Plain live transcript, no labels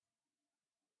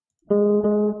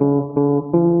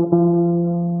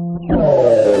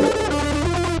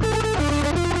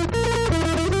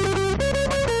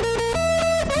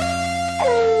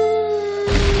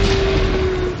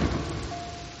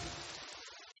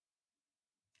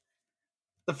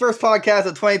the first podcast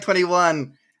of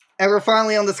 2021, and we're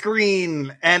finally on the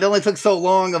screen. And it only took so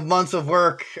long of months of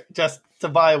work just to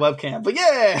buy a webcam. But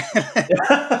yeah,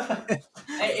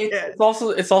 it's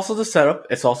also the setup.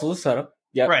 It's also the setup.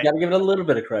 Yeah, right. You got to give it a little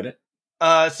bit of credit.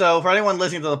 So for anyone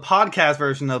listening to the podcast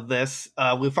version of this,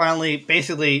 we finally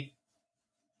basically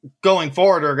going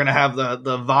forward are going to have the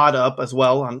VOD up as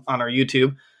well on our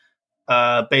YouTube,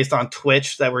 based on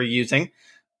Twitch that we're using.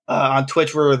 On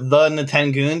Twitch, we're the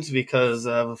Nintengoons because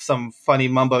of some funny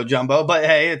mumbo jumbo. But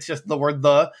hey, it's just the word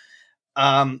the.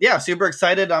 Yeah, super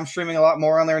excited. I'm streaming a lot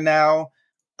more on there now.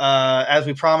 As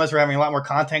we promised, we're having a lot more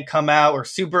content come out. We're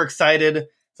super excited.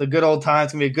 It's a good old time.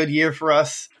 It's going to be a good year for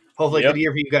us. Hopefully a good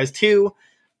year for you guys too.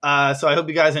 So I hope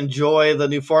you guys enjoy the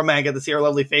new format and get to see our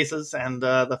lovely faces and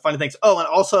the funny things. Oh, and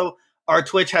also our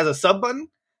Twitch has a sub button.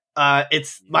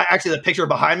 It's actually the picture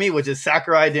behind me, which is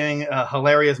Sakurai doing a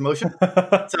hilarious motion.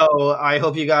 So I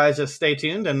hope you guys just stay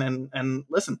tuned and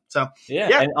listen. So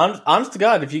yeah. And honest to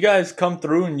God, if you guys come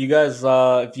through and if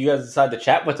you guys decide to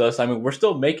chat with us, I mean, we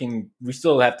still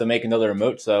have to make another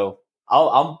emote. So I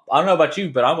don't know about you,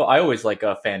 but I always like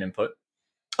fan input.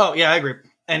 Oh yeah, I agree.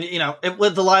 And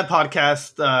with the live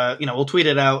podcast, we'll tweet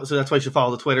it out. So that's why you should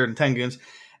follow the Twitter and Tengoons.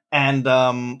 And,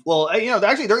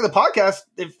 actually during the podcast,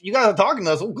 if you guys are talking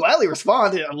to us, we'll gladly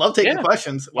respond. I love taking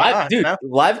questions.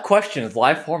 Live questions,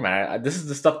 live format. This is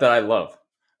the stuff that I love.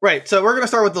 Right. So we're going to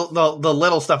start with the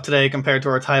little stuff today compared to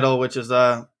our title, which is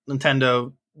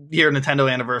Nintendo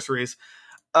anniversaries.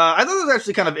 I thought it was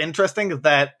actually kind of interesting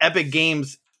that Epic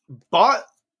Games bought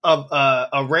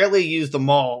a rarely used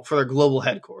mall for their global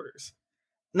headquarters.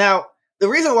 Now, the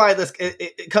reason why this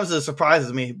it comes as a surprise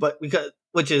to me,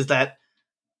 which is that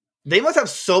they must have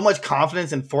so much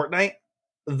confidence in Fortnite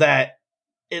that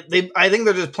I think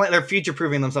they're just they're future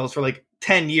proofing themselves for like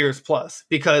 10 years plus,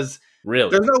 because really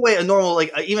there's no way a normal,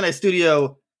 even a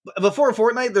studio before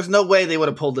Fortnite, there's no way they would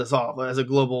have pulled this off as a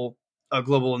global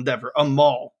endeavor, a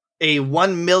mall, a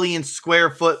 1 million square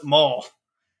foot mall.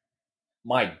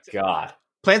 My God.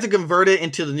 Plans to convert it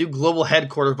into the new global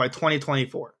headquarters by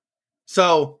 2024.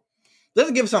 So let's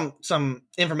give some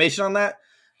information on that.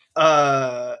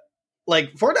 Fortnite,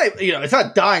 it's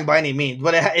not dying by any means,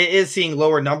 but it is seeing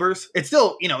lower numbers. It's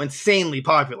still, insanely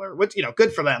popular, which,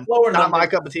 good for them. Lower not numbers. My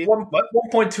cup of tea.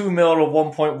 1.2 mil to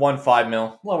 1.15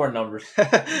 mil. Lower numbers.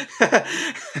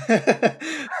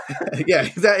 Yeah,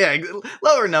 exactly. Yeah,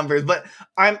 lower numbers. But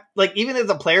I'm even if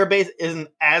the player base isn't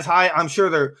as high, I'm sure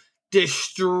they're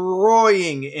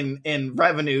destroying in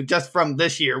revenue just from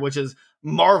this year, which is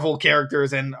Marvel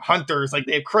characters and hunters. Like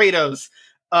they have Kratos,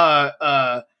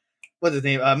 what's his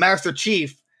name? Master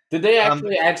Chief. Did they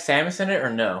actually add Samus in it or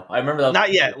no? I remember that.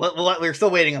 Not yet. We're still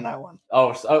waiting on that one.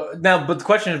 Now, but the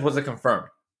question is, was it confirmed?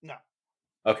 No.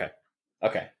 Okay.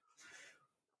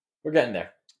 We're getting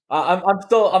there. I'm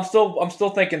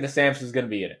still thinking the Samus is going to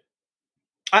be in it.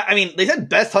 I mean, they said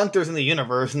best hunters in the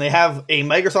universe, and they have a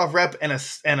Microsoft rep and a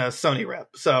Sony rep.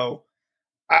 So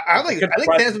I think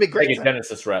Samus would be great. Take a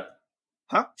Genesis rep.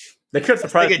 Huh? They could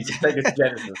surprise me. Take a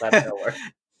Genesis out of nowhere.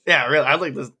 Yeah, really. I'd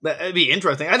like this. That'd be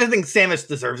interesting. I just think Samus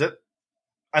deserves it.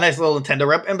 A nice little Nintendo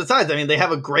rep. And besides, I mean, they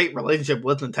have a great relationship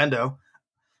with Nintendo.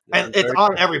 And it's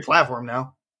on every platform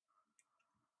now.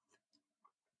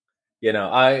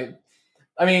 I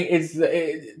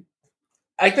mean,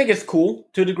 I think it's cool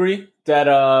to a degree that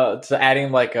to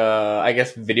adding I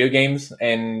guess video games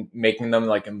and making them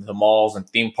like in the malls and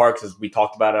theme parks, as we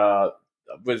talked about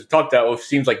it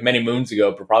seems like many moons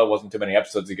ago, but probably wasn't too many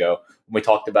episodes ago, when we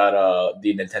talked about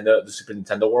the Super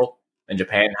Nintendo World in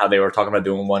Japan, how they were talking about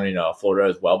doing one in Florida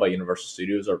as well by Universal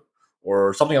Studios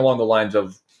or something along the lines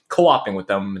of co-oping with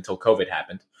them until COVID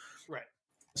happened. Right.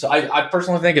 So I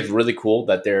personally think it's really cool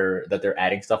that they're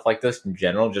adding stuff like this in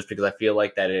general, just because I feel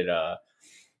like that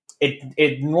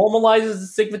it normalizes the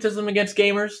stigmatism against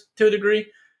gamers to a degree.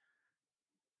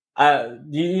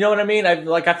 You know what I mean?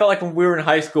 I felt like when we were in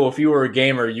high school, if you were a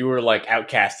gamer, you were like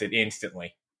outcasted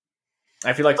instantly.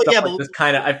 I feel like stuff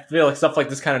like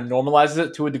this kind of normalizes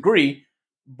it to a degree,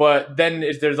 but then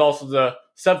there's also the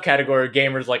subcategory of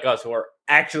gamers like us who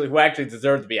actually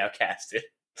deserve to be outcasted.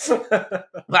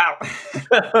 Wow,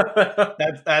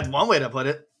 that's one way to put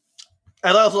it.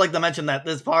 I'd also like to mention that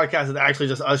this podcast is actually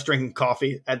just us drinking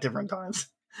coffee at different times.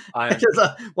 Just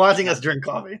watching us drink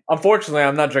coffee. Unfortunately,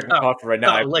 I'm not drinking coffee right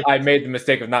now. I made the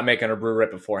mistake of not making a brew right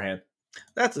beforehand.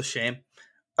 That's a shame.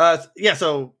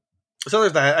 So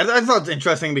there's that. I thought it's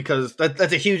interesting because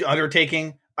that's a huge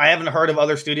undertaking. I haven't heard of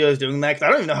other studios doing that because I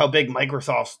don't even know how big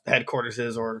Microsoft's headquarters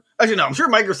is. Or actually, no, I'm sure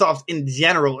Microsoft in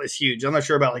general is huge. I'm not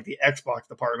sure about the Xbox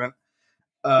department.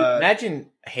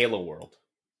 Imagine Halo World.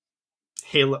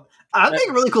 Halo. I'd make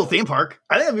a really cool theme park.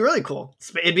 I think it'd be really cool.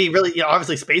 It'd be really,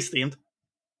 obviously space themed.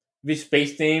 Be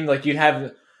space themed. Like you'd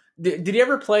have. Did you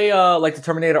ever play like the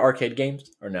Terminator arcade games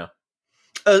or no?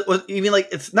 You mean like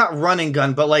it's not run and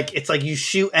gun, but like it's like you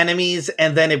shoot enemies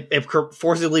and then it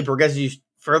forcibly progresses you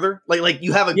further. Like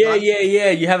you have a gun.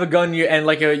 Yeah. You have a gun, and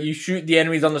like you shoot the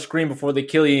enemies on the screen before they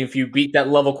kill you. If you beat that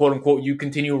level, quote unquote, you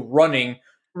continue running.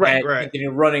 Right. Continue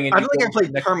running. And I don't think I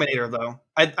played Terminator though.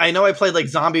 I know I played like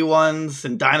zombie ones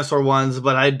and dinosaur ones,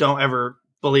 but I don't ever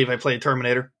believe I played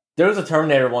Terminator. There was a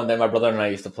Terminator one that my brother and I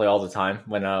used to play all the time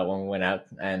when we went out,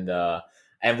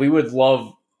 and we would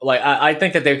love. Like I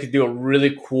think that they could do a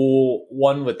really cool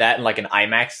one with that in like an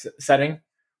IMAX setting,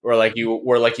 where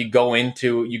you go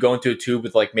into a tube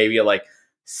with like maybe like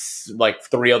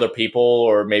 3 other people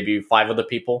or maybe 5 other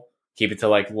people. Keep it to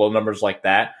like low numbers like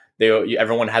that.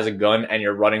 Everyone has a gun and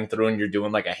you're running through and you're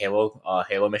doing like a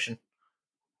Halo mission.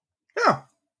 Yeah.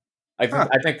 I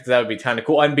think that would be kind of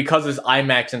cool, and because it's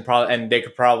IMAX and they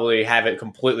could probably have it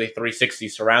completely 360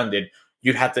 surrounded,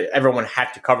 everyone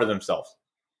had to cover themselves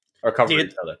or cover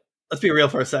each other. Let's be real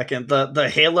for a second. The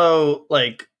Halo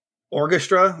like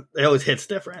orchestra, it always hits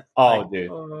different. Oh, like,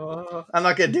 dude, I'm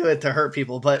not gonna do it to hurt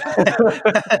people, but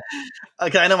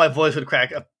okay, I know my voice would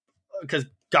crack up because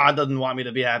God doesn't want me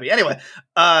to be happy. Anyway,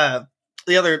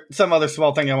 some other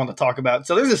small thing I want to talk about.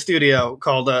 So there's a studio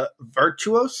called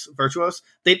Virtuos.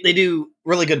 They do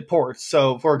really good ports.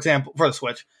 So for example, for the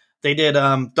Switch, they did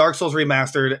Dark Souls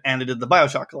Remastered and they did the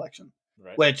BioShock collection,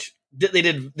 right. Which they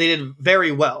did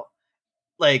very well.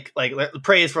 Like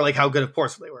praise for like how good of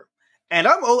ports they were. And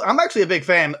I'm actually a big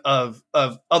fan of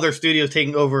other studios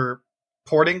taking over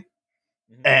porting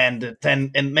and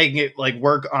making it like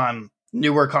work on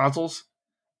newer consoles.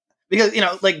 Because,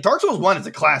 like Dark Souls 1 is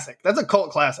a classic. That's a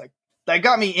cult classic. That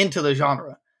got me into the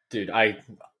genre. Dude,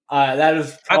 that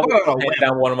is probably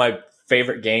down one of my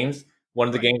favorite games. One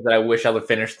of the games that I wish I would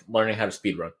finish learning how to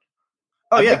speedrun.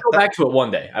 I might go back to it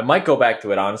one day. I might go back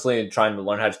to it, honestly, and trying to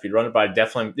learn how to speedrun it, but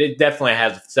it definitely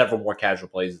has several more casual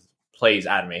plays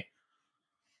out of me.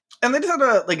 And they just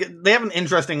have they have an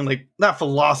interesting, like, not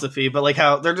philosophy, but like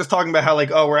how they're just talking about how,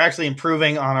 like, we're actually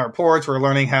improving on our ports. We're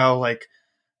learning how, like,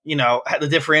 how to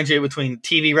differentiate between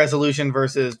TV resolution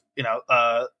versus,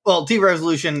 TV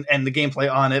resolution and the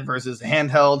gameplay on it versus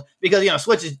handheld. Because,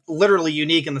 Switch is literally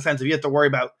unique in the sense of you have to worry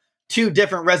about 2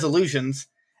 different resolutions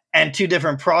and 2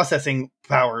 different processing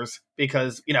powers.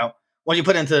 Because, when you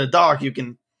put it into the dock, it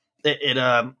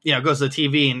goes to the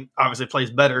TV and obviously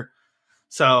plays better.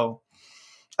 So,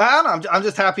 I don't know. I'm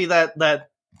just happy that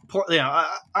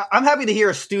I'm happy to hear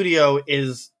a studio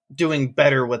is doing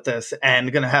better with this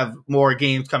and going to have more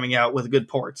games coming out with good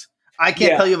ports. I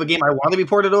can't tell you of a game I want to be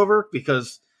ported over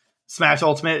because Smash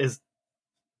Ultimate is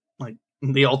like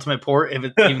the ultimate port, if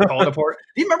it's even called a port.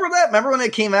 Do you remember that? Remember when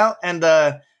it came out and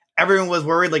everyone was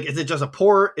worried, like, is it just a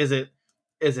port? Is it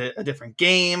a different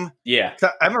game? Yeah.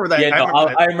 I remember that. Yeah,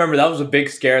 I remember that was a big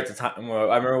scare at the time.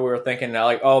 I remember we were thinking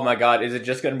like, oh my God, is it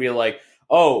just going to be like,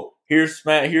 oh, here's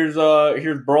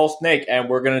Brawl Snake, and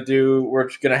we're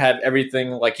just gonna have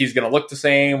everything like he's gonna look the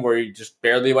same, where he just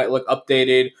barely might look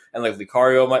updated, and like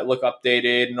Lucario might look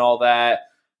updated and all that.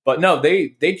 But no,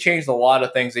 they changed a lot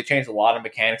of things. They changed a lot of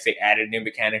mechanics. They added new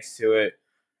mechanics to it.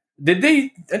 Did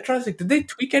they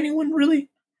tweak anyone really?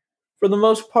 For the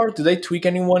most part, did they tweak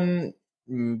anyone?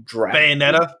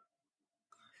 Bayonetta?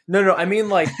 No. I mean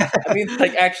like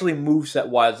actually moveset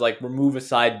wise, like remove a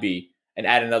side B and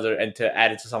add another, and to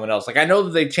add it to someone else. Like I know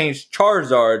that they changed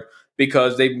Charizard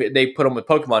because they put him with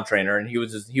Pokemon Trainer, and he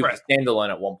was a standalone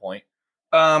at one point.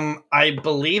 I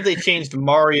believe they changed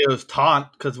Mario's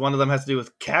taunt because one of them has to do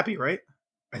with Cappy, right?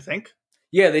 I think.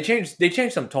 Yeah, they changed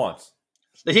some taunts.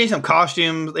 They changed some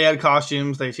costumes. They added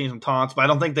costumes. They changed some taunts, but I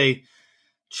don't think they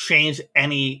changed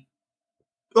any.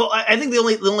 Well, I think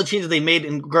the only changes they made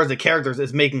in regards to characters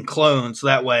is making clones, so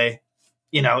that way,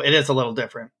 it is a little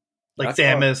different. Like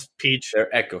Samus, Peach. They're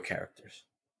Echo characters.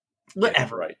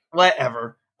 Whatever. Yeah, right.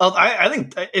 Whatever. I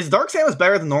think, is Dark Samus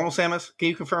better than normal Samus? Can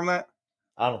you confirm that?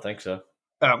 I don't think so.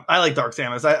 I like Dark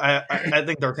Samus. I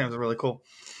think Dark Samus is really cool.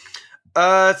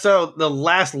 So the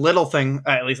last little thing,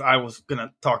 at least I was going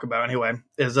to talk about anyway,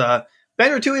 is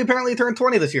Banjo-Tooie apparently turned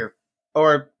 20 this year.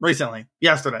 Or recently.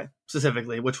 Yesterday,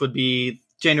 specifically, which would be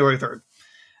January 3rd.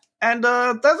 And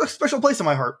that's a special place in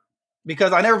my heart.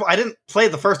 Because I didn't play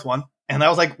the first one. And that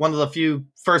was like one of the few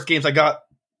first games I got,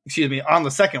 on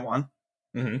the second one.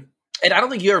 Mm-hmm. And I don't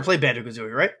think you ever played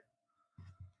Banjo-Kazooie, right?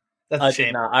 That's a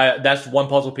shame. That's one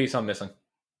puzzle piece I'm missing.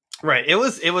 Right. It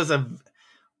was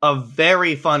a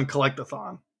very fun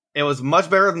collectathon. It was much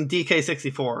better than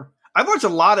DK64. I've watched a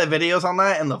lot of videos on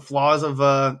that and the flaws of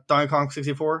Donkey Kong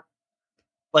 64.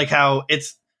 like how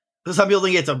some people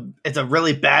think it's a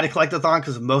really bad collectathon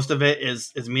because most of it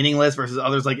is meaningless versus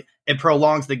others like it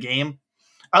prolongs the game.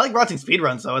 I like watching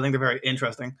speedruns though. I think they're very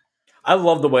interesting. I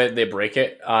love the way they break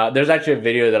it. There's actually a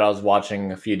video that I was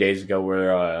watching a few days ago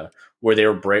where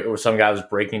where some guy was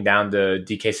breaking down the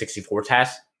DK64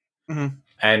 task. Mm-hmm.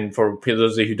 And for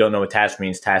those of you who don't know what task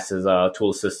means, task is tool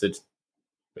assisted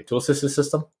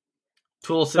system.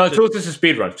 Tool assisted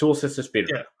speedrun. Tool assisted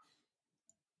speedrun.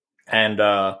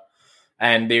 Yeah.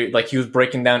 And they like he was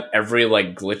breaking down every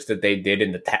like glitch that they did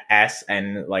in the task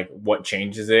and like what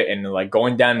changes it and like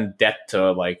going down in depth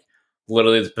to like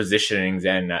literally the positionings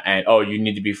and you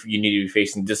need to be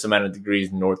facing this amount of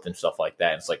degrees north and stuff like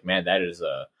that. And it's like, man, that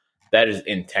is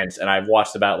intense. And I've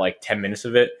watched about like 10 minutes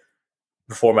of it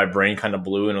before my brain kind of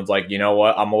blew and I was like, you know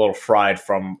what? I'm a little fried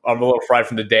from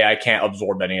the day I can't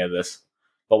absorb any of this.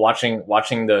 But watching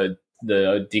the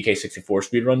DK64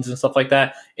 speedruns and stuff like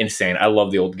that, insane. I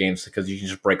love the old games because you can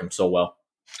just break them so well.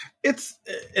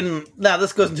 And now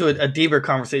this goes into a deeper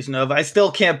conversation of I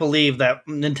still can't believe that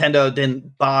Nintendo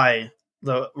didn't buy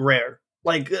the Rare.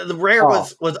 Like the Rare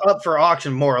was up for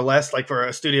auction more or less, like for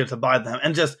a studio to buy them,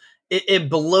 and just it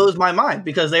blows my mind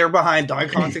because they were behind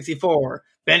Donkey Kong 64,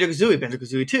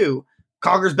 Banjo-Kazooie 2,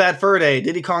 Conker's Bad Fur Day,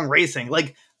 Diddy Kong Racing.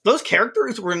 Like those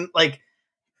characters were like.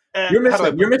 You're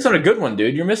missing a good one,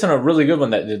 dude. You're missing a really good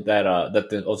one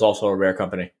that was also a Rare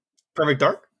company. Perfect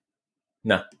Dark?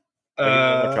 No.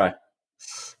 Try.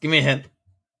 Give me a hint.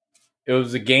 It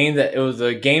was a game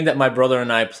that my brother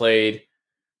and I played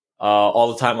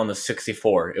all the time on the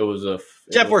 64. It was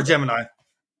Jet Force Gemini.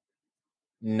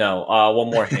 No. One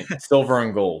more hint. Silver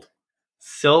and Gold.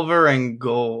 Silver and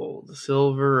Gold.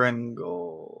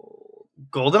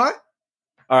 GoldenEye?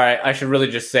 All right. I should really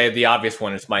just say the obvious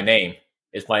one. It's my name.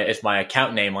 It's my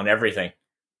account name on everything.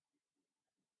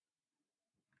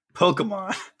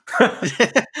 Pokemon.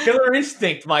 Killer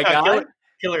Instinct, my guy.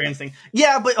 Killer Instinct.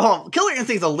 Yeah, but Killer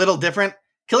Instinct's a little different.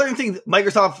 Killer Instinct,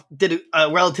 Microsoft did a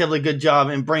relatively good job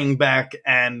in bringing back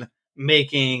and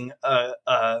making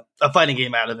a fighting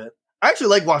game out of it. I actually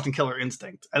like watching Killer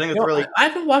Instinct. I think it's really. I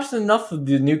haven't watched enough of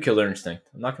the new Killer Instinct.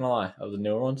 I'm not gonna lie, of the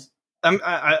newer ones.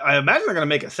 I imagine they're gonna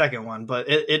make a second one, but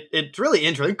it's really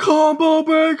interesting. Combo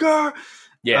Breaker.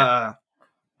 Yeah.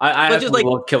 I just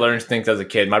loved Killer Instinct as a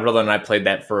kid. My brother and I played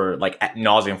that for like ad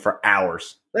nauseum for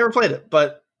hours. Never played it,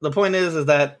 but the point is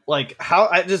that like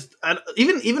how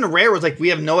even Rare was like, we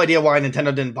have no idea why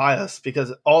Nintendo didn't buy us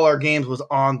because all our games was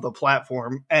on the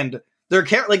platform and their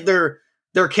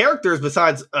characters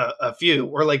besides a few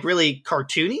were like really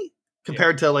cartoony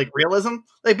compared to like realism.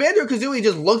 Like Banjo-Kazooie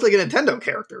just looked like a Nintendo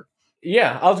character.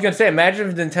 Yeah, I was gonna say, imagine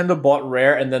if Nintendo bought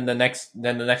Rare and then the next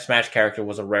Smash character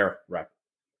was a Rare rep.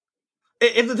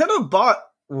 If Nintendo bought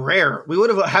Rare, we would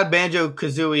have had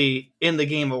Banjo-Kazooie in the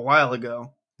game a while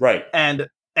ago. Right. And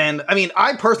I mean,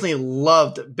 I personally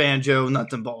loved Banjo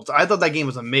Nuts and Bolts. I thought that game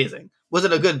was amazing. Was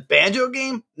it a good Banjo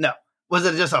game? No. Was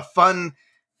it just a fun...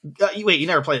 wait, you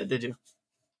never played it, did you?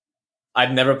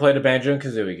 I've never played a Banjo and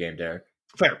Kazooie game, Derek.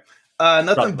 Fair.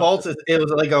 Nuts and Bolts, it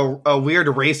was like a weird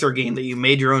racer game that you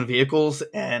made your own vehicles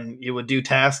and you would do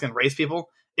tasks and race people.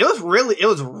 It was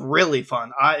really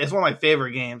fun. It's one of my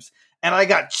favorite games. And I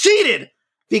got cheated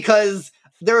because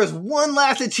there was one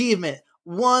last achievement,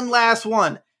 one last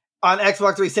one on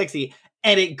Xbox 360,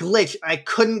 and it glitched. I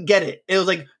couldn't get it. It was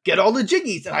like, get all the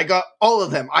jiggies, and I got all of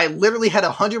them. I literally had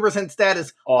 100%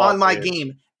 status on my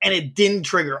game, and it didn't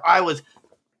trigger. I was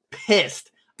pissed.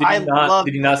 Did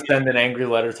you not send an angry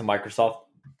letter to Microsoft?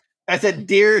 I said,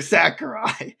 "Dear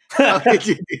Sakurai, how could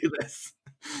you do this?"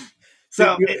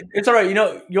 So it's all right.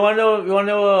 You want to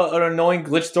know an annoying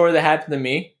glitch story that happened to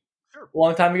me a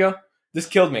long time ago? This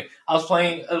killed me. I was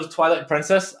playing. It was Twilight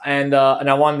Princess, and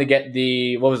I wanted to get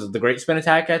the Great Spin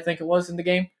Attack, I think it was in the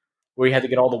game, where you had to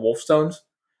get all the wolf stones.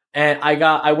 And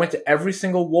I went to every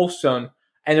single wolf stone,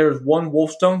 and there was one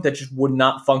wolf stone that just would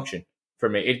not function for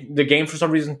me. The game for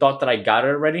some reason thought that I got it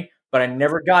already, but I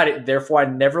never got it. Therefore, I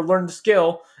never learned the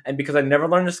skill, and because I never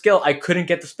learned the skill, I couldn't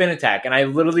get the spin attack. And I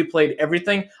literally played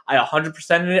everything. I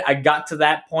 100%ed it. I got to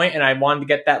that point, and I wanted to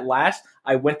get that last.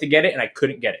 I went to get it, and I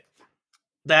couldn't get it.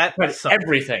 That's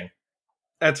everything.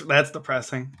 That's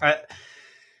depressing.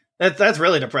 That's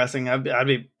really depressing. I'd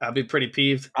be pretty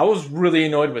peeved. I was really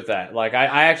annoyed with that. Like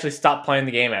I actually stopped playing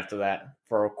the game after that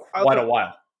for quite a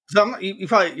while. So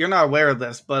you're not aware of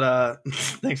this, but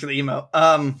thanks for the email.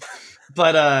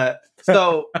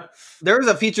 So there was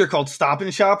a feature called Stop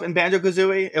and Shop in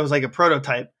Banjo-Kazooie. It was like a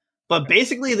prototype, but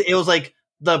basically it was like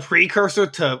the precursor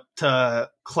to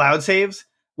cloud saves.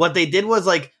 What they did was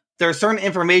like there's certain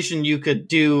information you could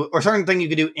do or certain thing you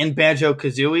could do in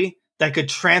Banjo-Kazooie that could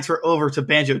transfer over to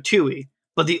Banjo-Tooie.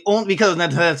 but the only because of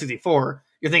Nintendo 64,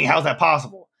 you're thinking, how's that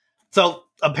possible? So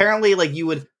apparently, like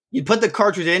you'd put the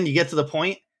cartridge in, you get to the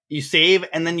point, you save,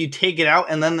 and then you take it out,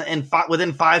 and then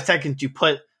within 5 seconds, you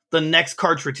put the next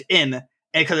cartridge in, and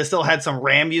because it still had some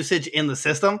RAM usage in the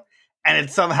system, and it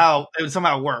would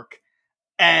somehow work.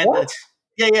 And What?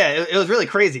 it was really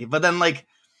crazy. But then like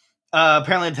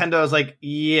apparently Nintendo was like,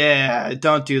 yeah,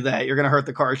 don't do that. You're gonna hurt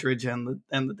the cartridge and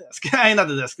the disc. Not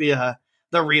the disc,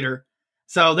 the reader.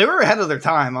 So they were ahead of their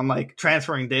time on like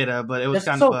transferring data, but it was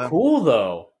That's kind so of cool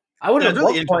though. I would have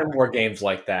really loved playing more games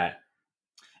like that.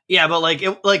 Yeah, but like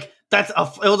it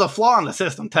was a flaw in the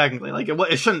system technically. Like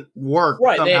it shouldn't work.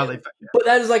 Right, Somehow but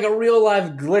that is like a real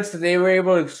life glitch that they were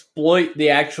able to exploit the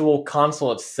actual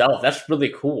console itself. That's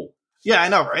really cool. Yeah, I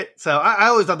know, right? So I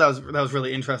always thought that was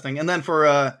really interesting. And then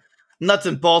for nuts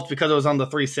and bolts, because it was on the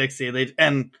 360,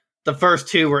 and the first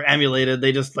two were emulated.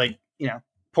 They just like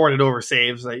ported over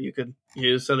saves that you could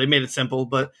use, so they made it simple.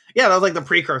 But yeah, that was like the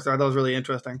precursor. That was really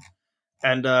interesting.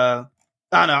 And I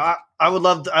don't know.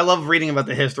 I love reading about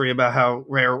the history about how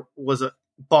Rare was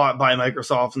bought by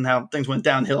Microsoft and how things went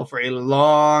downhill for a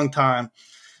long time.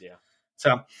 Yeah.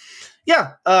 So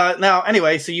yeah. Now,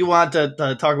 anyway, so you want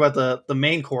to talk about the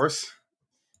main course?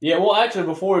 Yeah. Well, actually,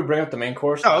 before we bring up the main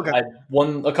course, okay.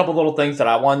 A couple little things that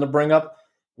I wanted to bring up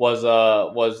was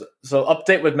so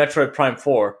update with Metroid Prime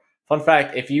 4. Fun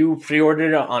fact: if you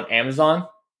pre-ordered it on Amazon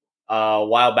a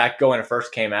while back ago when it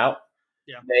first came out,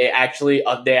 they actually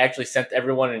sent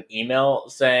everyone an email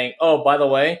saying, "Oh, by the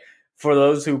way, for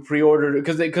those who pre-ordered,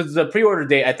 because the pre-order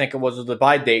date, I think it was the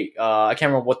buy date. I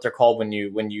can't remember what they're called when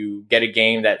you get a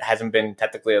game that hasn't been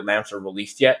technically announced or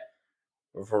released yet,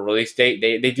 or for release date.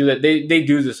 They do that. They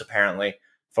do this apparently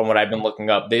from what I've been looking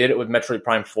up. They did it with Metroid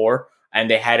Prime 4, and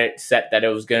they had it set that it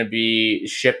was going to be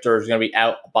shipped or it was going to be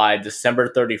out by December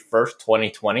 31st,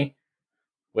 2020,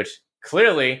 which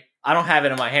clearly I don't have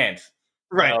it in my hands.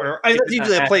 Right. I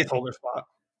usually a placeholder spot.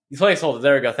 Placeholder.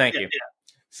 There we go. Thank you. Yeah.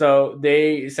 So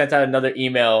they sent out another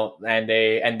email and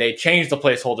they changed the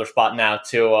placeholder spot now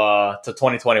to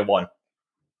 2021.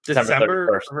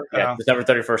 December 31st. Yeah, December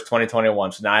 31st,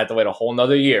 2021. So now I have to wait a whole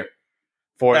nother year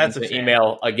for the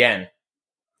email again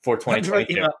for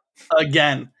 2022.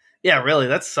 Again. Yeah, really.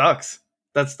 That sucks.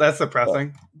 That's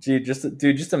depressing. Well,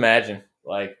 just imagine.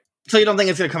 Like, so you don't think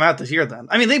it's going to come out this year then?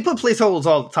 I mean, they put placeholders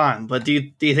all the time, but do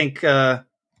you think the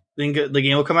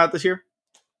game will come out this year?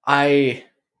 All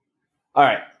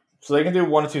right. So they can do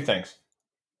one of two things.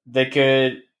 They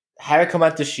could have it come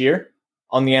out this year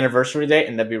on the anniversary date,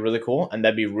 and that'd be really cool, and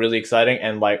that'd be really exciting.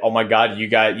 And like, oh my god,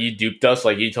 you duped us!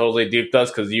 Like, you totally duped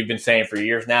us because you've been saying for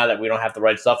years now that we don't have the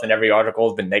right stuff, and every article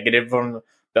has been negative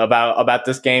about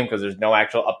this game because there's no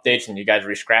actual updates, and you guys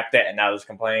re-scrapped it, and now there's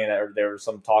complaining that there was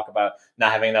some talk about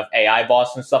not having enough AI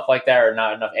boss and stuff like that, or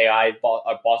not enough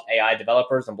boss AI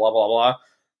developers, and blah blah blah.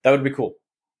 That would be cool.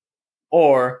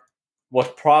 Or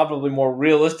what probably more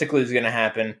realistically is going to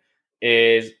happen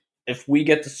is if we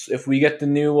get the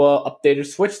new updated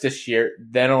Switch this year,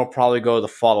 then it'll probably go the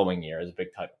following year as a big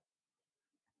title.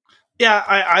 Yeah,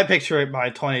 I picture it by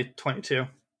 2022.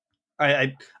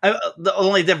 I the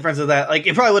only difference is that like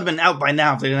it probably would have been out by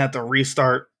now if they didn't have to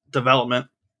restart development,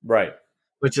 right?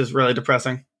 Which is really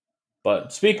depressing.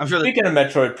 But speaking of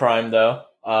Metroid Prime, though,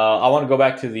 I want to go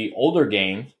back to the older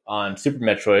game on Super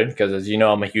Metroid because, as you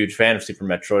know, I'm a huge fan of Super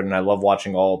Metroid, and I love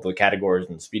watching all the categories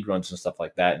and speedruns and stuff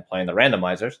like that, and playing the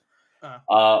randomizers.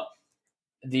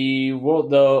 The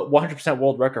 100%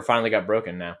 world record finally got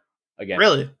broken now again.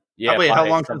 Really? Yeah. How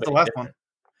long since the last one?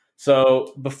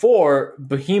 So before,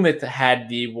 Behemoth had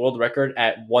the world record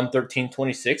at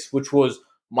 1:13.26, which was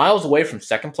miles away from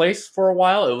second place for a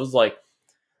while. It was like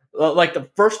the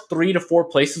first 3 to 4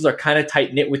 places are kind of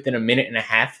tight knit within a minute and a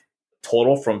half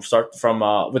total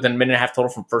within a minute and a half total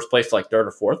from first place to like third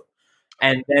or fourth,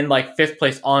 and then like fifth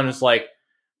place on is like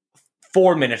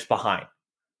 4 minutes behind.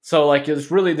 So like there's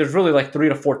really like 3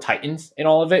 to 4 titans in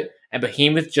all of it, and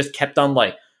Behemoth just kept on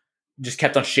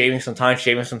shaving some time,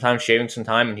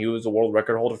 and he was the world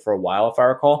record holder for a while, if I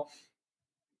recall.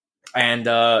 And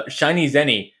Shiny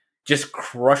Zenny just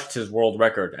crushed his world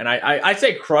record. And I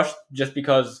say crushed just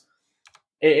because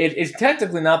it's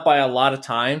technically not by a lot of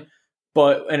time,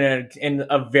 but in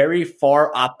a very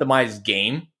far optimized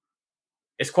game,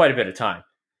 it's quite a bit of time.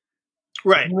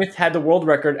 Right. Behemoth had the world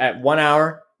record at 1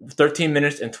 hour, 13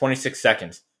 minutes, and 26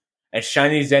 seconds. And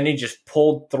Shiny Zenny just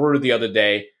pulled through the other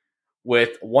day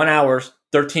with 1 hour,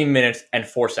 13 minutes, and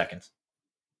 4 seconds.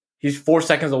 He's 4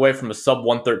 seconds away from a sub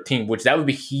 113, which that would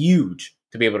be huge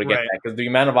to be able to get that, because the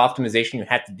amount of optimization you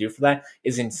had to do for that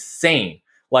is insane.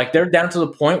 Like, they're down to the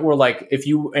point where, like, if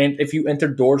you enter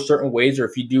doors certain ways, or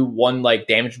if you do one like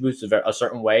damage boost a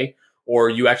certain way, or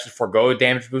you actually forego a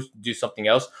damage boost to do something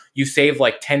else, you save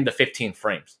like 10 to 15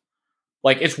 frames.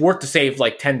 Like, it's worth to save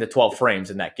like 10 to 12 frames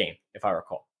in that game, if I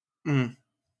recall. Mm.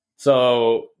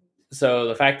 So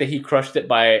the fact that he crushed it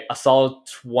by a solid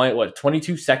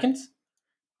 22 seconds,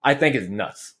 I think is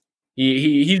nuts.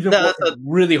 He's been working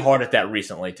really hard at that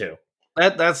recently too.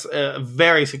 That's a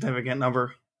very significant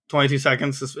number. 22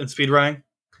 seconds in speedrunning.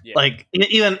 Yeah. Like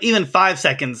even 5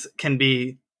 seconds can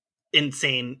be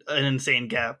insane, an insane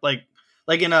gap. Like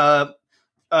in the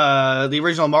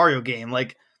original Mario game,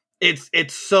 like it's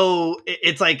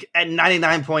like at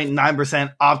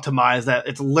 99.9% optimized that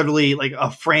it's literally like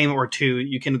a frame or two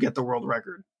you can get the world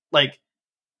record. Like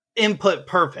input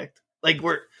perfect. Like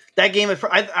that game is.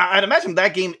 I'd imagine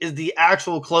that game is the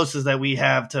actual closest that we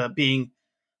have to being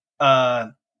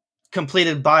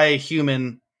completed by a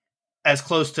human, as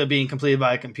close to being completed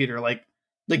by a computer. Like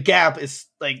the gap is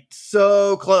like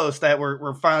so close that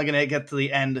we're finally gonna get to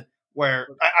the end where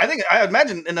I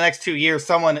imagine in the next 2 years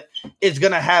someone is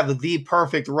gonna have the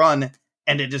perfect run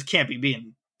and it just can't be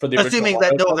beaten. Assuming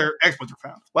that no other exploits are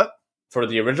found. What? For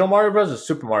the original Mario Bros. Or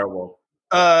Super Mario World?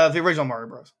 The original Mario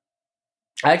Bros.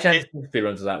 I actually have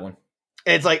speedruns of that one.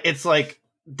 It's like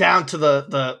down to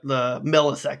the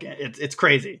millisecond. It's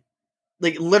crazy.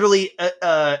 Like literally,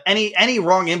 any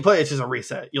wrong input, it's just a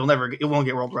reset. It won't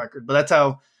get world record. But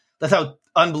that's how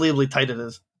unbelievably tight it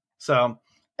is. So,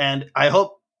 and I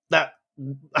hope that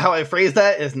how I phrase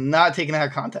that is not taken out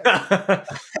of context.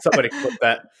 Somebody clip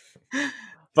that.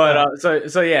 But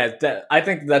so yeah, I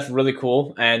think that's really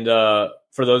cool. And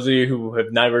for those of you who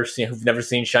have never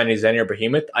seen Shiny Zenny or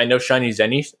Behemoth, I know Shiny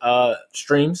Zenny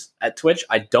streams at Twitch.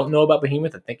 I don't know about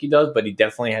Behemoth. I think he does, but he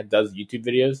definitely does YouTube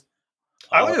videos.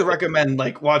 I would recommend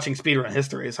like watching speedrun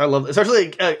histories. I love,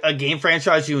 especially a game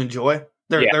franchise you enjoy.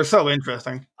 They're so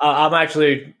interesting. I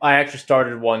actually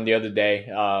started one the other day.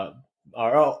 The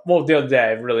other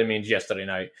day it really means yesterday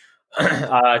night.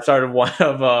 I started one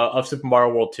of Super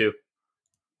Mario World 2.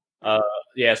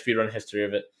 Speedrun history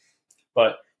of it.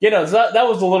 But that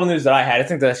was the little news that I had. I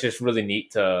think that's just really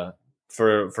neat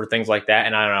for things like that.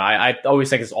 And I don't know. I always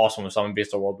think it's awesome when someone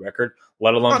beats a world record,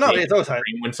 let alone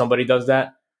when somebody does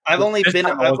that. I've only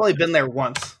been there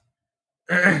once.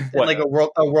 Like a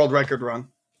world record run,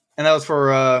 and that was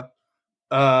for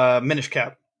Minish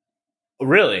Cap.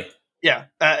 Really? Yeah,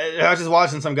 I was just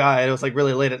watching some guy. It was like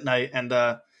really late at night, and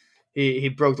he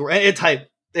broke the. It's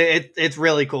hype. It's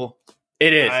really cool.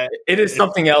 It is. It is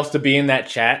something else to be in that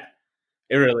chat.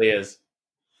 It really is.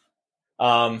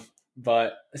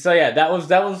 But so yeah, that was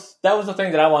the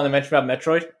thing that I wanted to mention about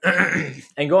Metroid,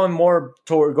 and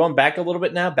going back a little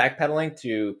bit now, backpedaling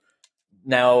to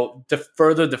now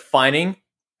further defining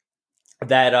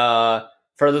Metroid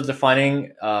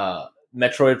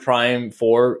Prime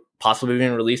 4 possibly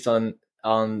being released on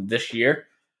this year.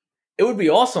 It would be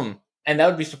awesome, and that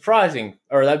would be surprising,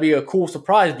 or that'd be a cool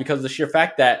surprise because of the sheer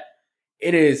fact that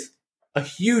it is a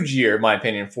huge year, in my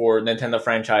opinion, for Nintendo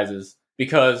franchises.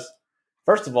 Because,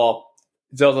 first of all,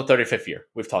 Zelda 35th year.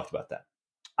 We've talked about that.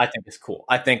 I think it's cool.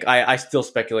 I think I still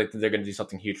speculate that they're going to do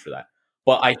something huge for that.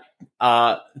 But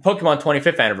Pokemon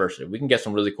 25th anniversary. We can get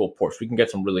some really cool ports. We can get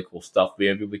some really cool stuff.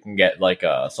 Maybe we can get like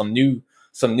some new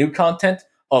content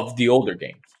of the older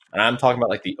games, and I'm talking about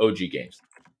like the OG games.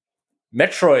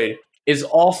 Metroid is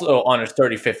also on its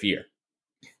 35th year,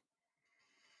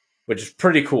 which is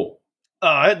pretty cool.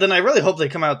 Then I really hope they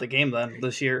come out with the game then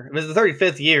this year. If it's the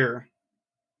 35th year,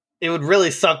 it would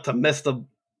really suck to miss the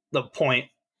point.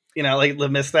 Like to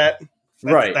miss that.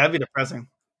 Right. That'd be depressing.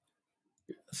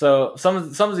 So some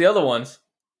of the other ones,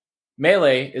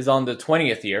 Melee is on the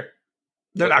 20th year.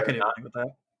 They're not going to do anything with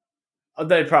that.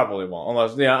 They probably won't.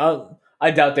 Unless,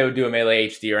 I doubt they would do a Melee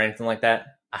HD or anything like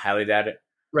that. I highly doubt it.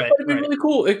 Right. But it'd be really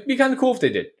cool. It'd be kind of cool if they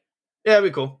did. Yeah,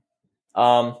 it'd be cool.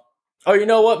 Oh, you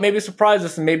know what? Maybe surprise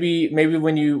us, and maybe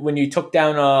when you took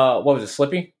down what was it,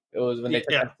 Slippy? It was when they took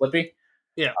down Slippy.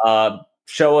 Yeah.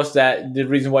 Show us that the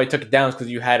reason why you took it down is because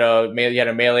you had a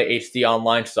Melee HD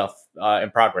online stuff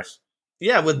in progress.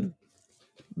 Yeah, with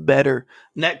better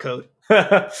netcode.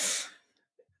 It's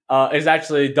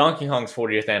actually Donkey Kong's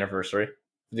 40th anniversary,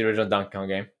 the original Donkey Kong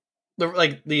game.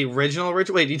 The original. Wait,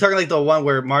 are you talking like the one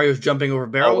where Mario's jumping over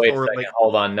barrels? Wait a second.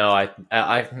 Hold on, no, I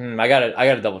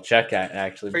gotta double check that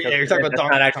actually. Yeah, you're talking about Donkey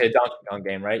Kong. Not actually a Donkey Kong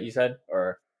game, right? You said,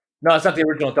 or no, it's not the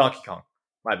original Donkey Kong.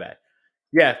 My bad.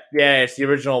 Yeah, it's the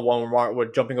original one where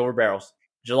we're jumping over barrels.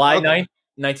 July 9th,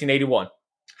 1981.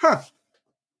 Huh.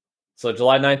 So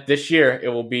July 9th this year, it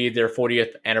will be their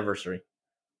 40th anniversary.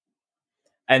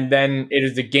 And then it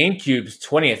is the GameCube's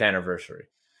 20th anniversary.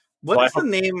 What's the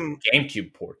name?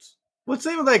 GameCube ports. What's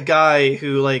the name of that guy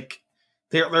who like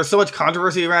there's so much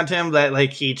controversy around him that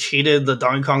like he cheated the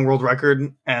Donkey Kong world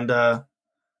record and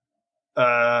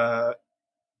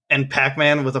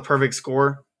Pac-Man with a perfect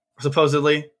score,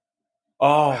 supposedly.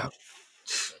 Oh,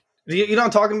 You know what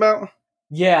I'm talking about?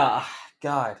 yeah.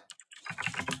 God.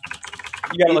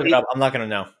 You gotta look it up. I'm not gonna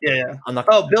know. Yeah. I'm not.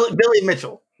 Oh, Billy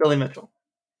Mitchell. Billy Mitchell.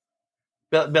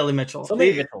 So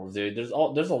many Mitchells, dude. There's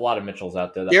a lot of Mitchells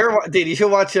out there. Dude, you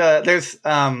should watch. There's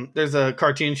a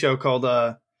cartoon show called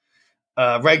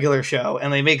Regular Show,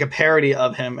 and they make a parody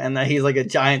of him, and that he's like a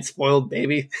giant spoiled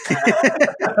baby.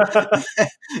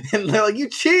 And they're like, "You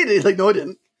cheated!" Like, no, I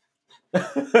didn't.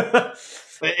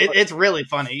 It's really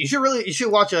funny. You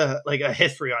should watch a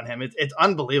history on him. It's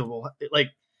unbelievable.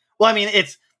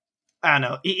 It's I don't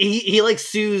know. He like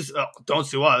sues. Oh, don't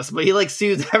sue us, but he like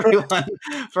sues everyone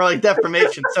for like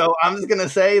defamation. So I'm just gonna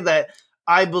say that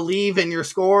I believe in your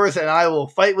scores, and I will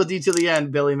fight with you to the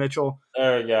end, Billy Mitchell.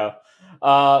 There we go.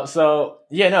 So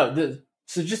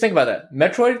just think about that.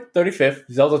 Metroid 35th,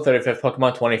 Zelda 35th,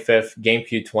 Pokemon 25th,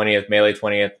 GameCube 20th, Melee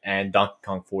 20th, and Donkey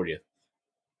Kong 40th.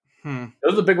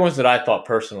 Those are the big ones that I thought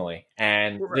personally,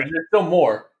 and there's still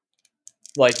more.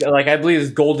 Like I believe it's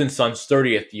Golden Sun's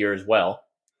 30th year as well.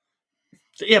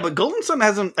 Yeah, but Golden Sun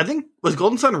hasn't. I think was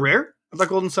Golden Sun rare. I thought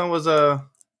Golden Sun was a.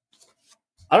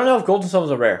 I don't know if Golden Sun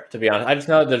was a rare, to be honest. I just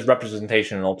know that there's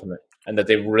representation in Ultimate, and that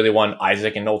they really want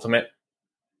Isaac in Ultimate.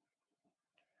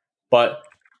 But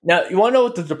now, you want to know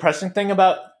what the depressing thing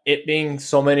about it being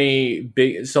so many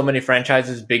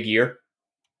franchises, big year?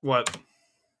 What?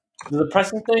 The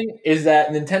depressing thing is that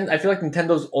Nintendo. I feel like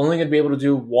Nintendo's only going to be able to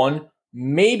do one,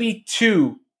 maybe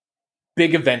two,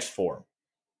 big events for them.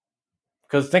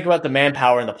 Because think about the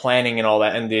manpower and the planning and all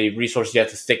that, and the resources you have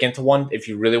to stick into one if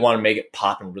you really want to make it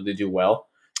pop and really do well.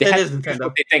 It is Nintendo.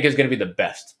 What they think is going to be the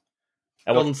best.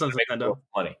 And Golden Sun's Nintendo.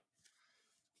 Money.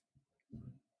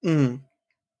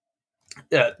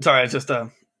 Yeah, sorry, it's just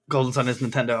Golden Sun is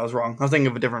Nintendo. I was wrong. I was thinking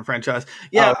of a different franchise.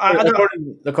 Yeah,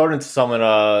 according to someone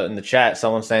in the chat,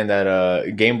 someone's saying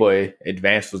that Game Boy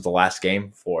Advance was the last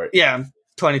game for it. Yeah,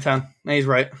 2010. He's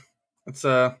right. It's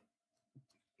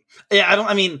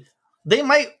They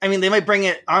might bring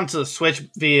it onto the Switch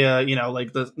via,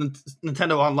 like the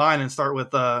Nintendo Online and start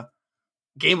with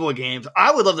Game Boy games.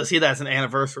 I would love to see that as an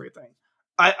anniversary thing.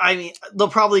 I mean, they'll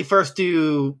probably first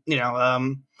do,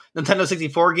 Nintendo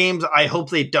 64 games. I hope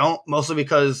they don't, mostly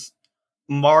because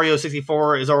Mario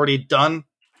 64 is already done,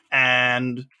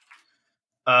 and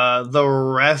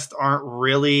the rest aren't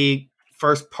really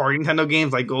first-party Nintendo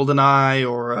games like GoldenEye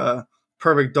or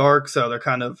Perfect Dark, so they're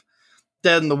kind of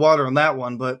dead in the water on that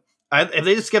one, but if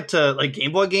they just skip to like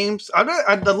Game Boy games,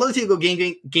 I'd love to see it go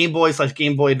Game Boy /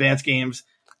 Game Boy Advance games,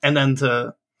 and then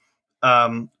to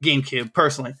GameCube.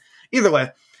 Personally, either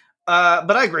way,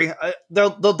 but I agree.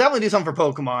 They'll definitely do something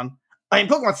for Pokemon. I mean,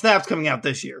 Pokemon Snap's coming out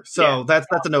this year, so that's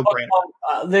a no brainer.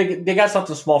 They got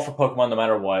something small for Pokemon no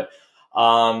matter what.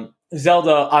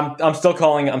 Zelda, I'm still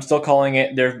calling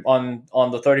it. They're on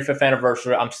the 35th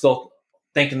anniversary. I'm still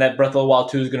thinking that Breath of the Wild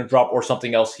 2 is going to drop, or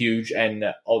something else huge, and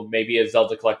maybe a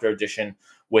Zelda Collector Edition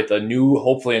with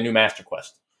hopefully a new Master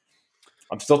Quest.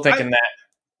 I'm still thinking that.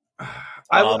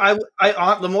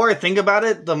 The more I think about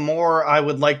it, the more I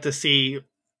would like to see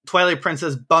Twilight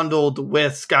Princess bundled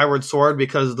with Skyward Sword,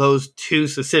 because those two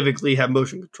specifically have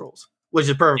motion controls, which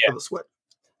is perfect for the Switch.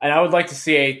 And I would like to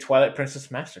see a Twilight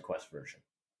Princess Master Quest version.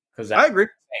 I agree.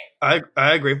 I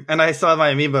agree, and I still have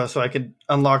my amiibo, so I could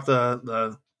unlock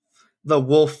the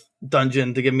wolf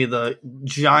dungeon to give me the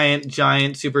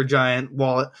giant, super giant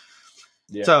wallet.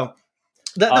 Yeah. So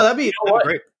that'd be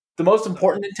great. The most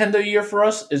important Nintendo year for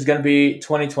us is going to be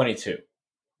 2022.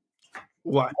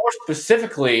 Why? More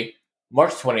specifically,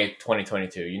 March 20th,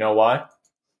 2022. You know why?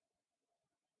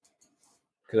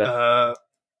 I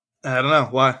don't know.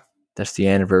 Why? That's the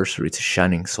anniversary to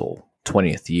Shining Soul,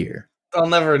 20th year. I'll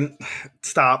never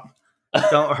stop.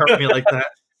 Don't hurt me like that.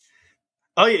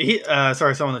 Oh yeah,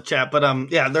 sorry, someone in the chat, but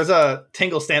there's a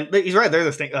Tingle stand. He's right.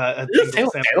 There's a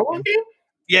Tingle standalone game.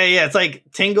 Yeah, it's like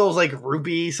Tingle's like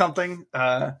Rupee something.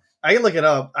 I can look it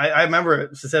up. I remember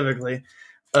it specifically.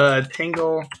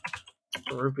 Tingle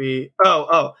Rupee.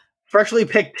 Oh, freshly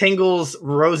picked Tingle's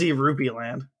Rosy Rupee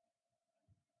Land.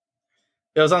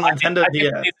 It was on Nintendo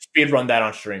DS. I need to speed run that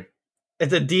on stream.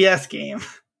 It's a DS game.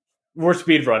 We're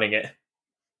speed running it.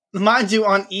 Mind you,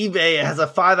 on eBay, it has a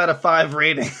 5 out of 5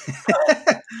 rating.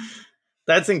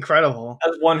 That's incredible.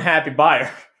 That's one happy buyer.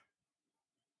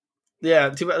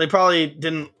 Yeah, too bad they probably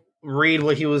didn't read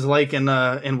what he was like in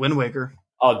Wind Waker.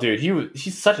 Oh, dude,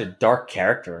 he's such a dark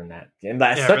character in that. And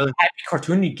that's such a happy,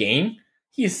 cartoony game.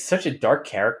 He is such a dark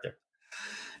character.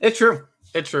 It's true.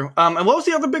 And what was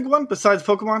the other big one besides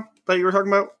Pokemon that you were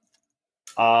talking about?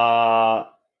 Uh,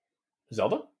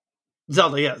 Zelda.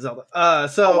 Zelda, yeah, Zelda.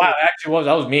 Oh wow, it actually was.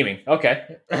 I was memeing.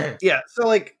 Okay. Yeah, so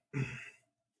like,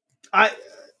 I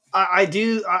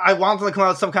I want them to come out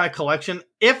with some kind of collection.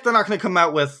 If they're not going to come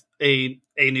out with a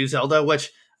new Zelda,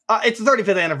 which it's the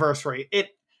 35th anniversary,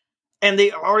 and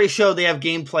they already showed they have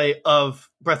gameplay of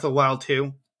Breath of the Wild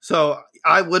 2. So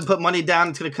I would put money down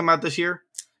it's going to come out this year.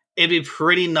 It'd be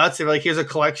pretty nuts if like here's a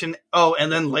collection. Oh,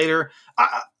 and then later,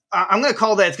 I'm going to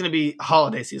call that it's going to be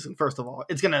holiday season. First of all,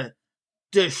 it's going to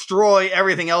destroy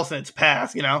everything else in its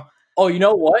path. You know. Oh, you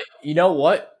know what? You know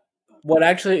what? What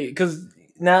actually? Because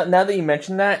now that you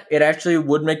mentioned that, it actually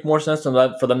would make more sense for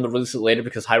them to release it later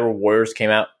because Hyrule Warriors came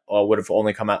out would have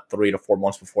only come out 3 to 4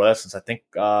 months before that. Since I think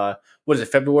what is it,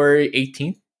 February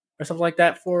 18th or something like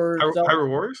that for Hyrule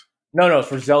Warriors? No,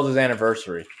 for Zelda's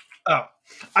anniversary. Oh,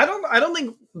 I don't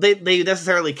think they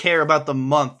necessarily care about the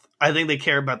month. I think they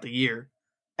care about the year.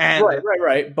 And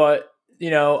Right. But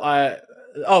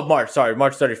March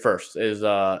 31st is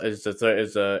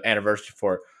the anniversary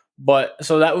for it. But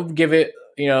so that would give it,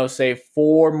 say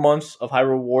 4 months of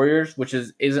Hyrule Warriors, which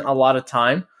isn't a lot of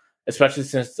time, especially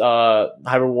since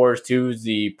Hyrule Warriors 2 is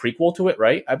the prequel to it,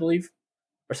 right? I believe,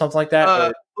 or something like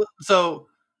that.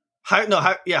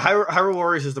 Hyrule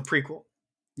Warriors is the prequel.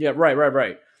 Yeah,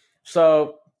 right.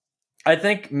 So I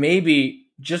think maybe,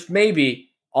 just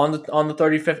maybe, on the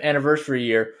 35th anniversary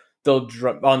year, they'll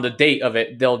on the date of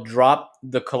it, they'll drop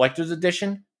the collector's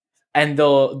edition, and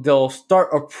they'll start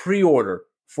a pre-order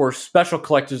for a special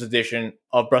collector's edition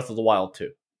of Breath of the Wild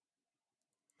 2.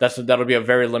 That'll be a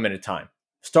very limited time,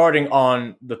 starting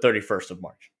on the 31st of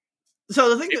March.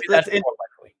 So the thing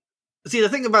the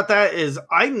thing about that is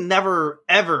I never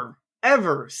ever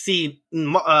see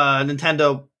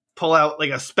Nintendo pull out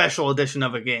like a special edition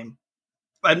of a game.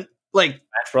 And like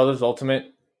Smash Brothers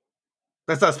Ultimate.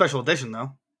 That's not a special edition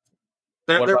though.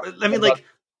 What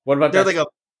about they're like a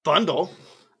bundle.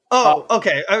 Oh,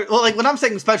 okay. Well, like when I'm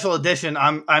saying special edition,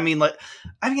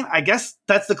 I guess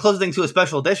that's the closest thing to a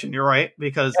special edition. You're right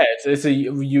because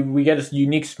we get a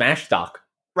unique Smash dock.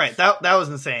 Right. That was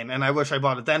insane, and I wish I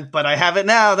bought it then, but I have it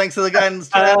now thanks to the guidance.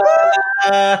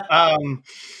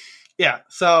 Yeah.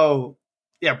 So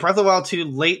yeah, Breath of the Wild 2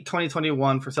 late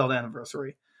 2021 for Zelda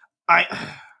anniversary. I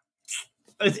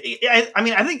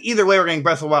think either way we're getting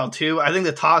Breath of the Wild 2. I think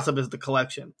the toss-up is the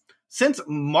collection. Since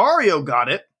Mario got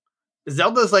it,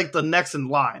 Zelda's like the next in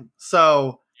line.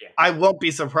 So yeah. I won't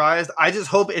be surprised. I just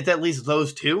hope it's at least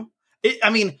those two.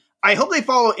 I hope they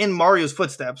follow in Mario's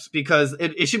footsteps because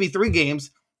it should be 3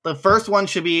 games. The first one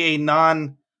should be a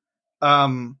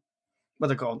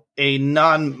what's it called? A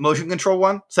non-motion control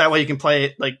one. So that way you can play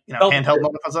it like, handheld and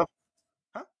all that stuff.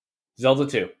 Huh? Zelda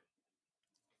 2.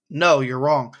 No, you're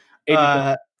wrong.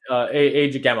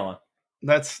 Age of Gamelon.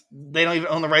 They don't even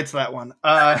own the rights to that one.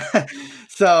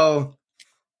 So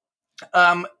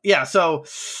they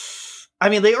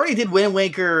already did Wind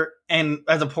Waker and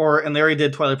as a port, and they already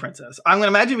did Twilight Princess. I'm gonna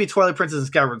imagine it'd be Twilight Princess and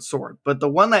Skyward Sword, but the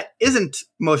one that isn't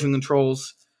motion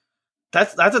controls,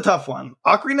 that's a tough one.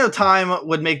 Ocarina of Time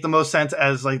would make the most sense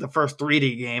as like the first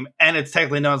 3D game, and it's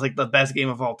technically known as like the best game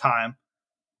of all time,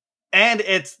 and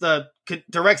it's the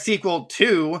direct sequel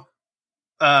to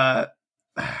not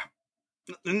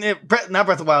Breath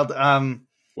of the Wild.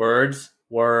 Words.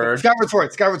 Skyward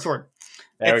Sword.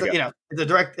 It's a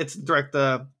direct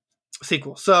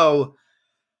sequel. So,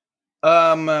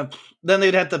 then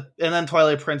they'd have to, and then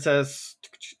Twilight Princess.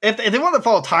 If they wanted to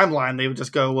follow timeline, they would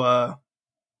just go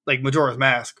like Majora's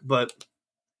Mask. But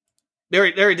they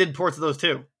already did ports of those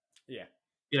too.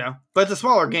 Yeah, but it's a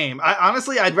smaller game.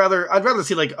 I'd rather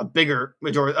see like a bigger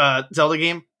Zelda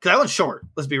game because that one's short.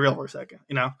 Let's be real for a second.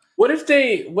 What if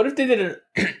they did it?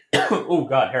 Oh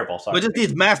God, hairball! Sorry. But just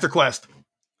needs Master Quest.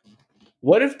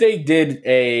 What if they did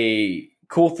a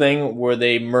cool thing where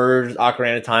they merged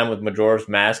Ocarina of Time with Majora's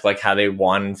Mask, like how they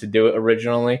wanted to do it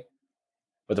originally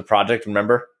with the project?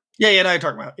 Remember? Yeah. No, you're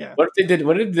talking about What if they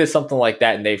did something like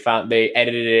that and they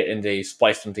edited it and they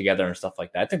spliced them together and stuff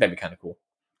like that? I think that'd be kind of cool.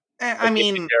 Their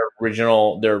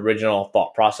original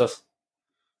thought process.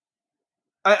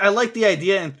 I like the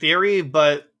idea in theory,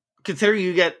 but considering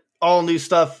you get all new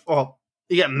stuff, well,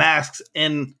 you get masks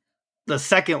in the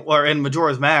second or in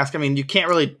Majora's Mask. You can't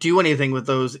really do anything with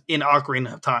those in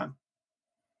Ocarina of Time.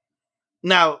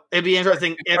 Now, it'd be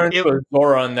interesting if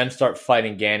Zora and then start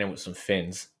fighting Ganon with some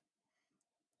fins.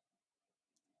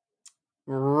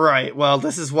 Right. Well,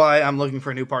 this is why I'm looking for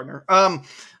a new partner.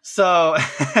 So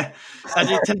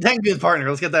Tengu's partner.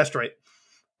 Let's get that straight.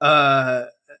 And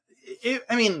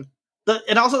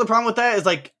also the problem with that is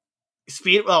like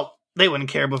speed. Well, they wouldn't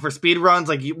care, but for speed runs,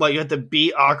 like you have to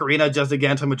beat Ocarina just to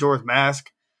get into Majora's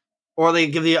Mask. or they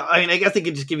give you. I mean, I guess they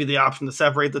could just give you the option to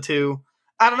separate the two.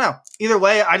 I don't know. Either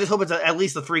way, I just hope it's at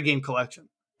least a 3-game collection.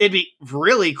 It'd be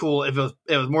really cool if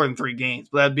it was more than 3 games,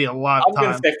 but that'd be a lot of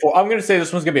time. I'm gonna say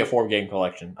this one's gonna be a 4-game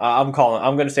collection. I'm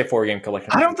gonna say 4-game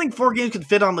collection. I don't think 4 games could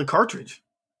fit on the cartridge.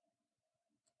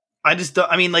 I just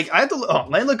don't. I mean, like I have to.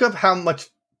 Let me look up how much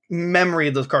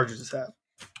memory those cartridges have.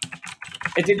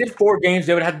 If they did 4 games,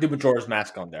 they would have to do Majora's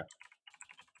Mask on there.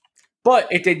 But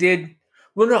if they did,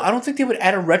 well, no, I don't think they would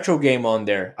add a retro game on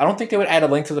there. I don't think they would add a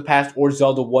Link to the Past or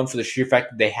Zelda 1 for the sheer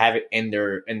fact that they have it in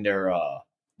their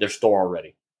store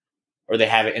already, or they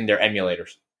have it in their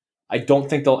emulators. I don't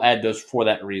think they'll add those for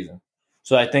that reason.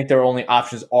 So I think their only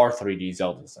options are 3D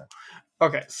Zeldas then.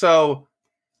 Okay, so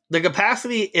the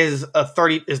capacity is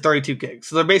 32 gigs.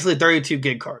 So they're basically 32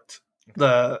 gig cards.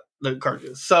 The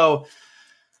cartridges. So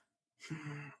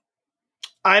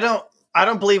I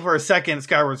don't believe for a second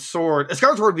Skyward Sword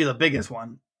would be the biggest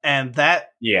one, and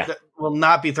that will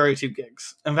not be 32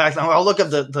 gigs. In fact, I'll look up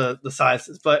the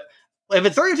sizes, but if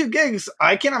it's 32 gigs,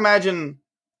 I can't imagine.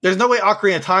 There's no way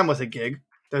Ocarina of Time was a gig.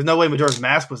 There's no way Majora's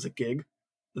Mask was a gig.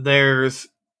 There's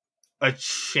a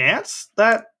chance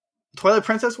that Twilight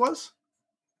Princess was.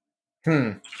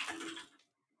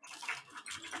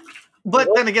 But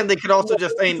then again, they could also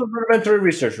just. I mean, rudimentary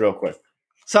research, real quick.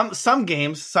 Some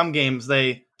games,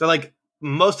 they're like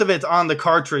most of it's on the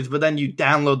cartridge, but then you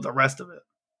download the rest of it.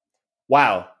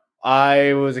 Wow,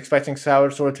 I was expecting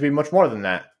Skyward Sword to be much more than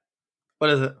that. What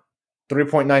is it?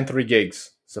 3.93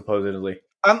 gigs, supposedly.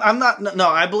 I'm not. No,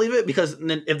 I believe it because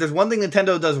if there's one thing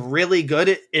Nintendo does really good,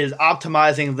 it is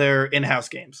optimizing their in-house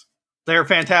games. They're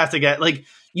fantastic at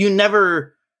you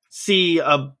never see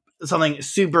something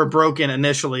super broken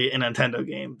initially in a Nintendo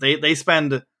game. They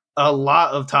spend a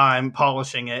lot of time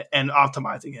polishing it and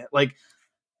optimizing it.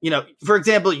 For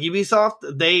example,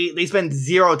 Ubisoft, they spend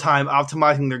 0 time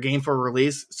optimizing their game for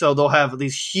release. So they'll have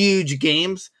these huge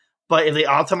games, but if they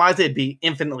optimize it, it'd be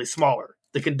infinitely smaller.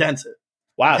 They condense it.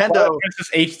 Wow, Nintendo Princess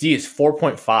HD is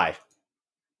 4.5.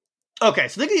 Okay,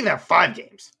 so they could even have 5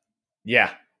 games.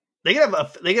 Yeah, they could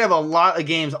have a lot of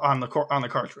games on the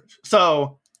cartridge.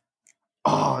 So,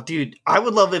 oh, dude, I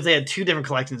would love if they had 2 different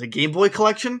collections: a Game Boy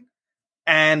collection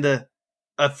and a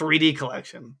 3D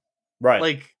collection.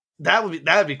 Right, that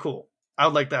would be cool. I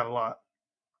would like that a lot.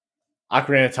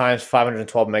 Ocarina of Time is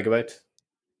 512 megabytes.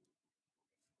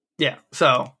 Yeah.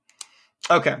 So,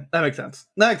 okay, that makes sense.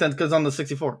 That makes sense because on the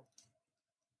 64.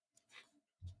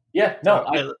 Yeah,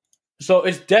 no. So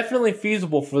it's definitely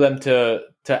feasible for them to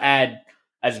add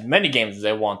as many games as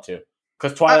they want to.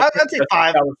 Because Twilight I'd say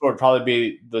 5 would probably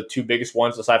be the 2 biggest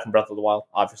ones aside from Breath of the Wild,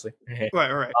 obviously.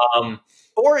 Right.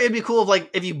 Or it'd be cool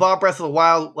if you bought Breath of the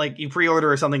Wild, you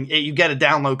pre-order or something, you get a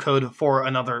download code for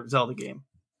another Zelda game.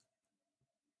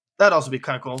 That'd also be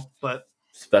kind of cool, but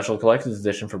special collector's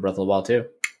edition for Breath of the Wild too.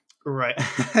 Right.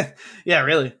 Yeah,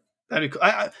 really. That'd be cool.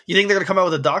 You think they're gonna come out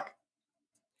with a dock?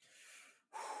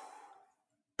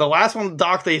 The last one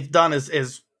dock they've done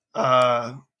is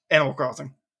Animal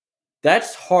Crossing.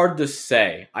 That's hard to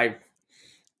say. I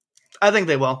think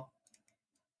they will.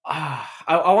 I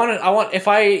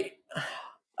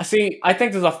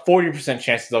think there's a 40%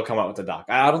 chance they'll come out with the dock.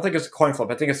 I don't think it's a coin flip.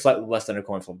 I think it's slightly less than a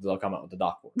coin flip they'll come out with the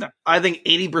dock. No, I think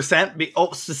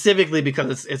 80%, specifically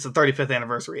because it's the 35th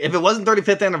anniversary. If it wasn't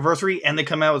 35th anniversary and they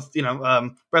come out with,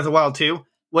 Breath of the Wild 2,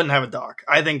 wouldn't have a dock.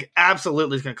 I think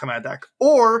absolutely it's going to come out of dock.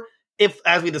 Or if,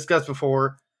 as we discussed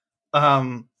before,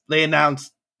 they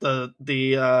announced the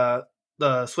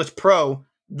Switch Pro,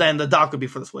 then the dock would be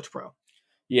for the Switch Pro.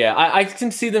 Yeah, I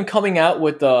can see them coming out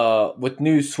with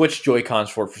new Switch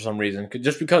Joy-Cons for some reason.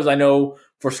 Just because I know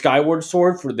for Skyward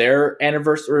Sword, for their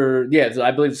anniversary,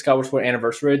 I believe the Skyward Sword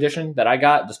Anniversary Edition that I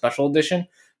got, the special edition,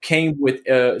 came with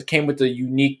the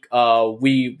unique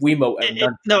Wiimote.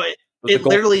 It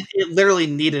literally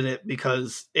needed it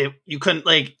because you couldn't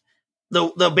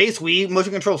the base Wii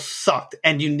motion control sucked,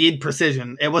 and you need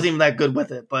precision. It wasn't even that good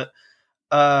with it, but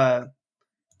there's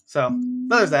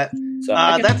that. So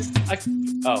all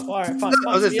right, fine.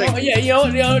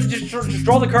 Just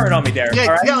draw the curtain on me there. Yeah, all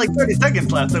right? You got 30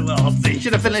 seconds left. Well, you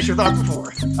should have finished your thoughts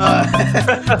before. This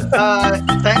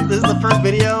is the first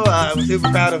video. I'm super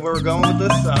proud of where we're going with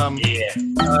this.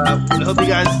 I hope you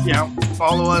guys,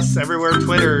 follow us everywhere: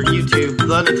 Twitter, YouTube,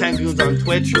 The Nintendo Goons on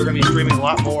Twitch. We're gonna be streaming a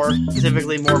lot more,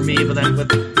 specifically more me, but then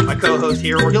with my co-host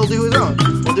here, or he'll do his own.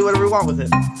 We'll do whatever we want with it.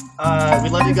 We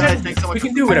love you guys. Thanks so much. We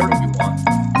can do whatever we want.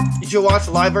 You should watch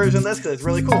the live version of this because it's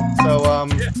really cool. So,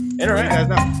 interact. You guys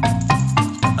know.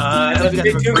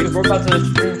 We're about to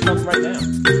stream something right now.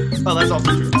 Oh, that's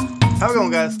also true. Have a good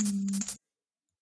one, guys.